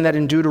interesting that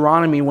in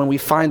Deuteronomy, when we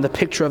find the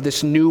picture of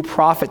this new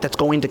prophet that's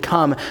going to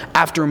come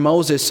after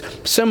Moses,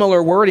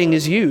 similar wording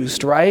is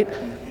used, right?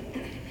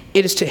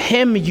 It is to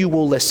him you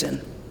will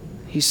listen,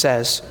 he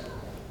says.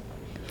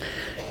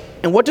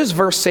 And what does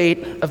verse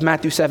 8 of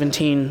Matthew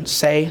 17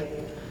 say?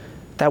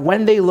 That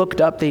when they looked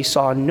up, they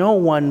saw no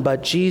one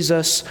but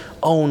Jesus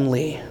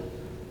only.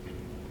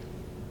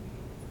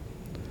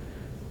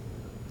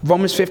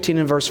 Romans 15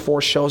 and verse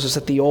 4 shows us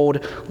that the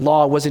old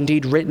law was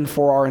indeed written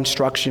for our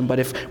instruction, but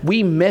if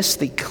we miss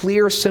the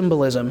clear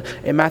symbolism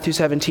in Matthew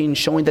 17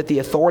 showing that the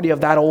authority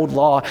of that old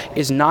law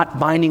is not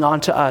binding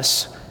onto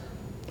us,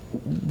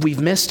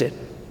 we've missed it.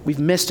 We've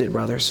missed it,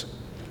 brothers.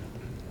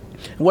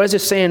 What does it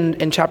say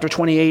in chapter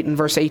 28 and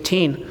verse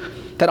 18?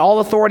 That all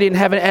authority in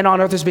heaven and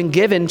on earth has been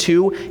given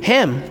to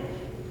him.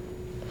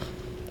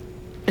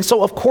 And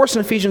so, of course,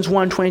 in Ephesians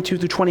 1, 22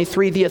 through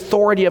 23, the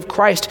authority of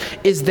Christ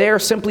is there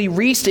simply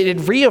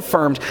restated,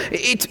 reaffirmed.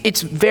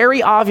 It's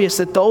very obvious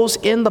that those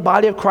in the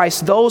body of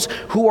Christ, those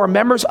who are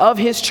members of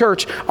his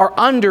church, are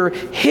under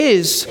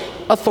his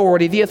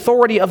authority, the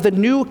authority of the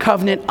new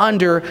covenant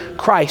under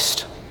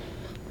Christ.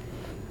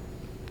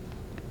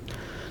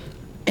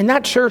 And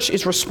that church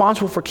is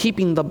responsible for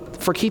keeping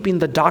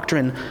the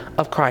doctrine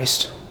of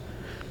Christ.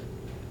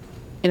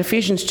 In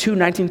Ephesians 2,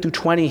 19 through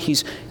 20,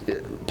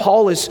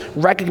 Paul is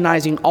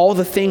recognizing all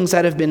the things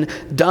that have been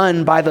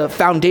done by the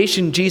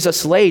foundation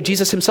Jesus laid,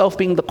 Jesus himself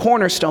being the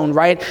cornerstone,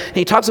 right? And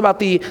he talks about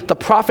the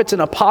prophets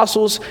and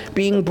apostles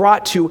being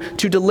brought to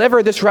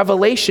deliver this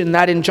revelation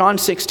that in John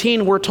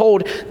 16 we're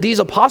told these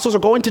apostles are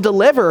going to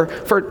deliver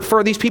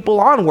for these people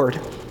onward.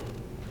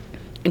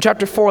 In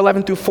chapter 4,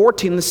 11 through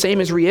 14, the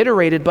same is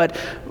reiterated, but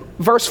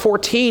verse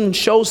 14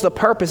 shows the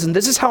purpose, and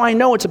this is how I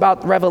know it's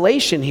about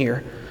revelation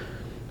here,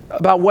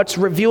 about what's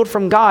revealed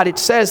from God. It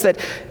says that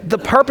the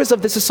purpose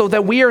of this is so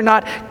that we are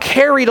not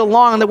carried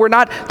along, that we're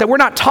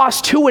not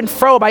tossed to and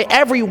fro by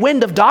every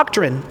wind of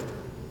doctrine.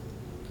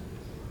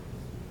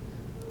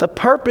 The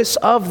purpose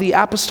of the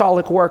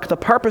apostolic work, the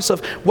purpose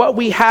of what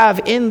we have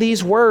in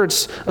these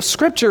words of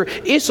Scripture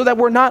is so that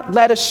we're not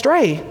led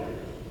astray.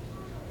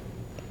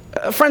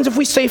 Friends, if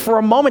we say for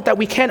a moment that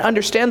we can't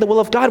understand the will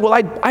of God, well,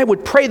 I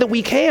would pray that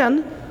we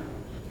can.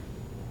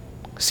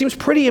 Seems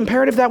pretty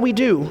imperative that we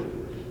do.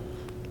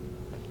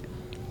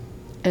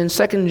 In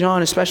 2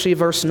 John, especially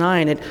verse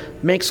 9, it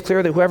makes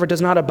clear that whoever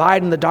does not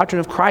abide in the doctrine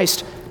of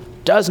Christ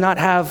does not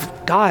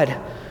have God.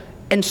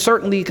 And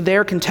certainly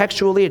there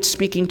contextually it's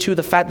speaking to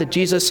the fact that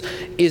Jesus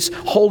is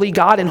holy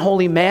God and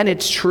holy man.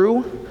 It's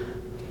true.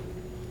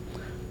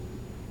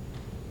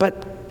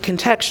 But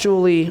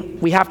contextually,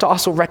 we have to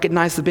also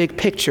recognize the big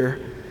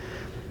picture.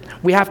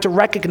 We have to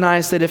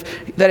recognize that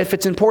if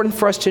it's important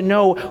for us to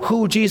know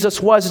who Jesus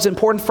was, it's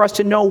important for us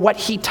to know what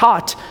he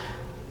taught.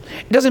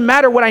 It doesn't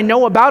matter what I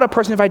know about a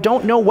person if I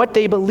don't know what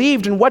they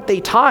believed and what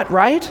they taught,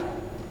 right?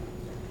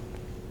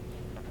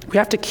 We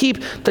have to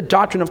keep the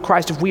doctrine of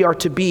Christ if we are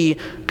to be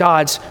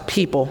God's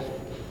people.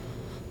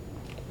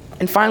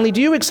 And finally,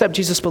 do you accept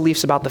Jesus'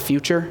 beliefs about the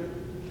future?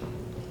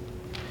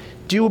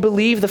 Do you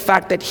believe the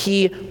fact that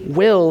he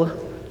will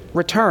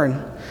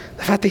return?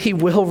 The fact that he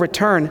will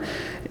return.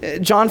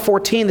 John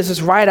 14, this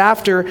is right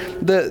after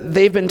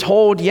they've been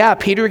told, yeah,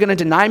 Peter, you're going to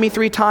deny me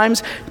 3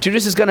 times.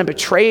 Judas is going to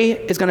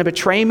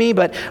betray me.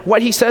 But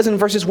what he says in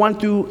verses 1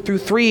 through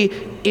 3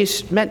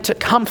 is meant to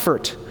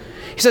comfort.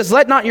 He says,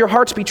 let not your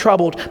hearts be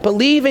troubled.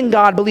 Believe in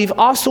God. Believe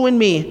also in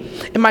me.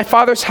 In my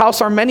Father's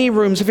house are many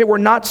rooms. If it were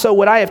not so,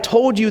 would I have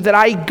told you that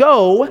I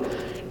go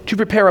to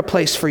prepare a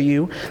place for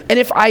you? And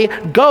if I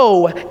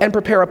go and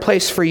prepare a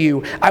place for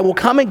you, I will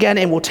come again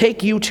and will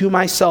take you to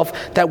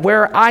myself, that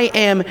where I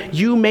am,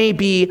 you may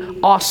be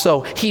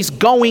also. He's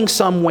going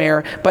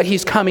somewhere, but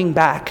he's coming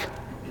back.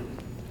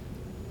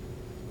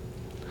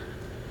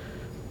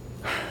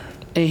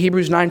 In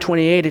Hebrews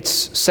 9:28,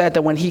 it's said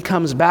that when he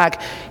comes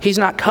back, he's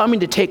not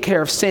coming to take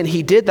care of sin.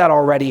 He did that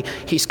already.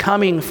 He's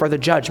coming for the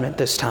judgment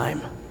this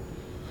time.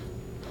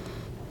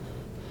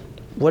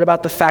 What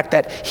about the fact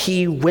that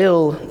he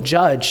will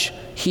judge?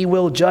 He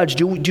will judge.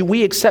 Do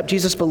we accept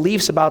Jesus'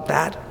 beliefs about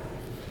that?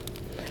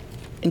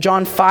 In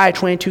John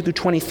 5:22 through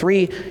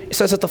 23, it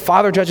says that the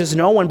Father judges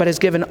no one, but has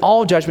given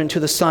all judgment to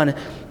the Son,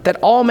 that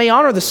all may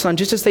honor the Son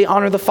just as they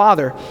honor the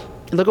Father.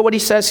 And look at what he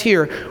says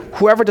here.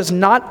 Whoever does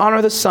not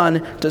honor the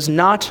Son does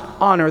not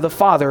honor the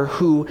Father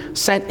who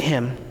sent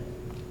him.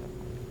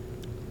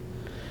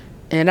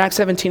 And in Acts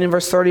 17 and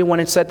verse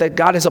 31, it said that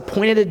God has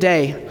appointed a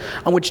day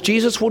on which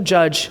Jesus will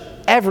judge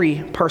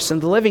every person,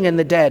 the living and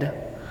the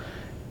dead.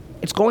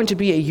 It's going to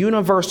be a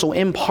universal,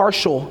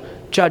 impartial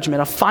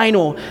judgment, a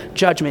final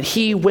judgment.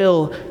 He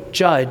will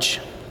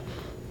judge.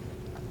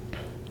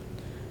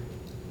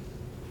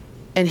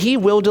 And he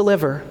will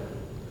deliver.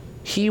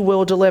 He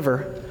will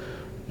deliver.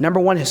 Number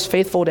one, he's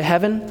faithful to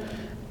heaven.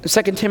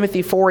 2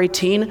 Timothy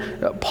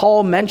 4:18,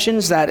 Paul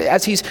mentions that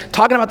as he's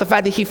talking about the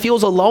fact that he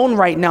feels alone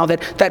right now,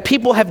 that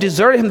people have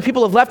deserted him,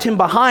 people have left him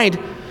behind.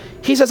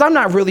 He says, I'm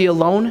not really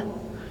alone,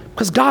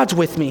 because God's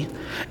with me.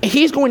 And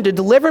he's going to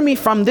deliver me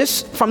from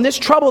this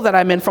trouble that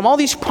I'm in, from all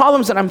these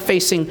problems that I'm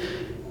facing.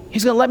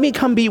 He's going to let me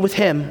come be with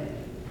him.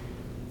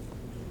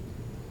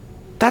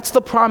 That's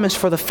the promise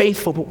for the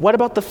faithful. But what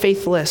about the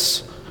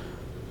faithless?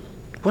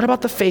 What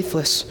about the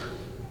faithless?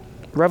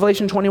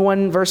 Revelation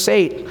 21, verse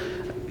 8.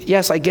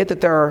 Yes, I get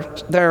that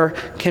there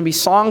can be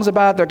songs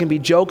about it, there can be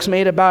jokes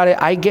made about it.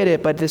 I get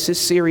it, but this is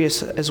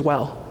serious as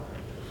well.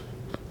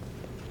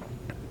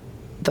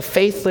 The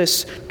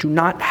faithless do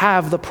not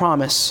have the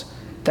promise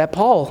that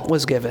Paul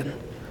was given.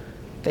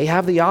 They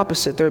have the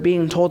opposite. They're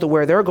being told that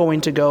where they're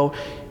going to go,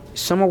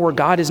 somewhere where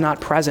God is not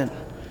present,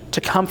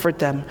 to comfort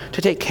them,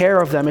 to take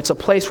care of them. It's a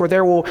place where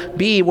there will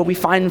be, what we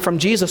find from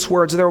Jesus'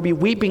 words, there will be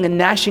weeping and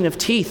gnashing of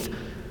teeth.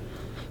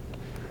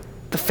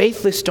 The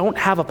faithless don't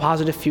have a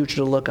positive future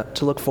to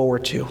look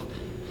forward to.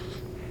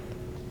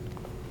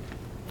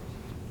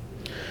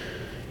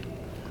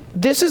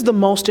 This is the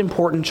most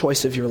important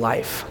choice of your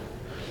life.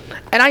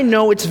 And I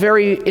know it's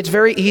very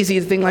easy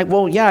to think like,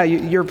 well, yeah,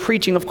 you're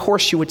preaching, of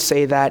course you would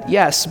say that,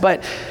 yes,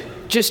 but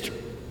just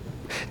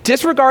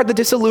disregard the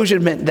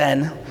disillusionment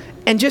then,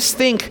 and just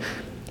think,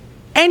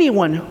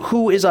 anyone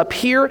who is up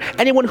here,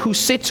 anyone who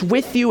sits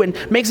with you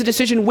and makes a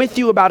decision with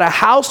you about a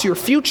house, your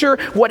future,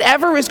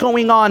 whatever is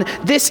going on,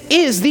 this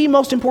is the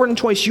most important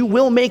choice you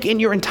will make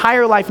in your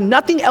entire life.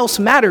 Nothing else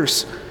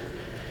matters.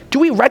 Do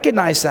we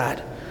recognize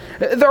that?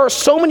 There are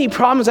so many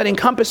problems that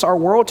encompass our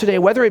world today,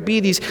 whether it be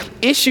these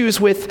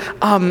issues with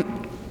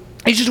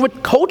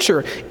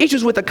culture,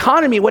 issues with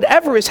economy,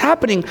 whatever is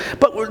happening.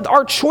 But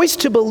our choice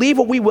to believe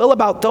what we will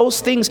about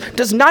those things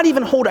does not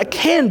even hold a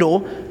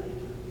candle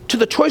to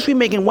the choice we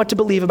make in what to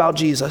believe about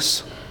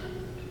Jesus.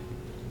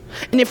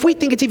 And if we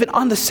think it's even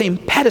on the same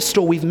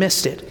pedestal, we've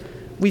missed it.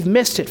 We've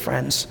missed it,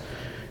 friends.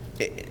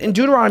 In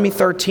Deuteronomy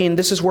 13,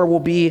 this is where we'll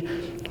be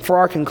for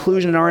our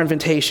conclusion and our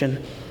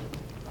invitation.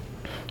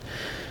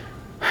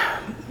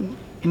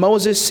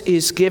 Moses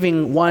is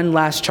giving one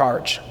last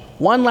charge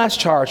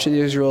to the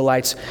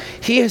Israelites.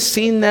 He has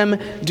seen them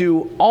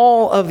do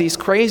all of these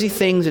crazy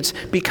things. It's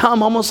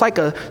become almost like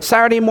a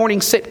Saturday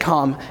morning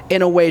sitcom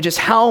in a way, just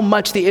how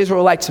much the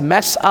Israelites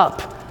mess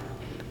up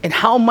and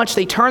how much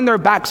they turn their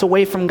backs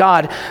away from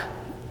God.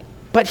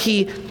 But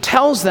he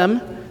tells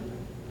them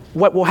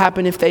what will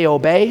happen if they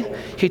obey.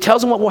 He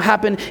tells them what will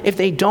happen if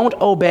they don't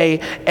obey.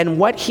 And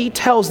what he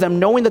tells them,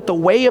 knowing that the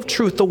way of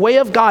truth, the way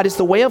of God is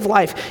the way of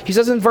life. He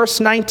says in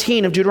verse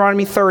 19 of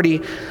Deuteronomy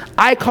 30,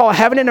 I call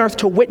heaven and earth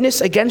to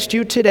witness against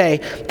you today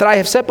that I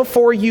have set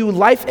before you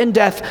life and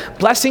death,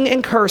 blessing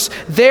and curse.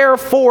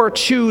 Therefore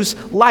choose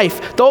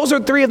life. Those are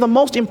three of the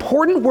most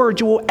important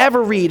words you will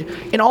ever read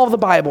in all of the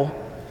Bible.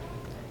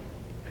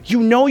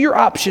 You know your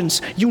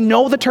options. You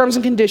know the terms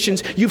and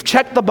conditions. You've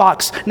checked the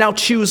box. Now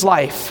choose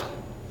life.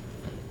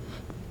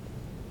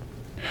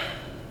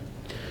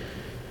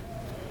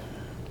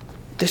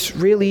 This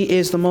really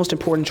is the most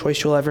important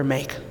choice you'll ever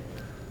make.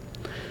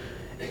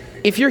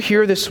 If you're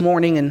here this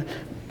morning and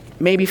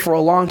maybe for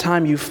a long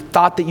time you've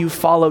thought that you've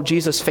followed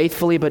Jesus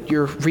faithfully, but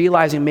you're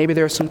realizing maybe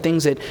there are some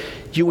things that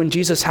you and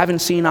Jesus haven't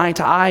seen eye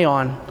to eye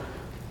on,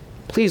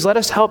 please let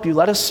us help you.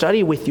 Let us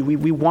study with you.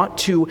 We want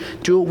to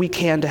do what we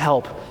can to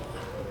help.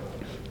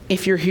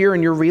 If you're here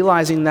and you're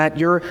realizing that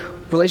your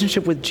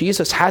relationship with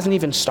Jesus hasn't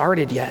even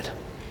started yet,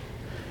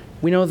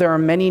 we know there are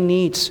many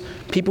needs,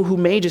 people who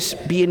may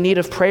just be in need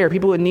of prayer,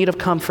 people in need of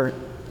comfort.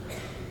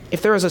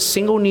 If there is a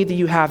single need that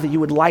you have that you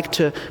would like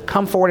to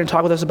come forward and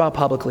talk with us about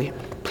publicly,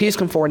 please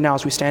come forward now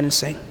as we stand and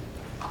sing.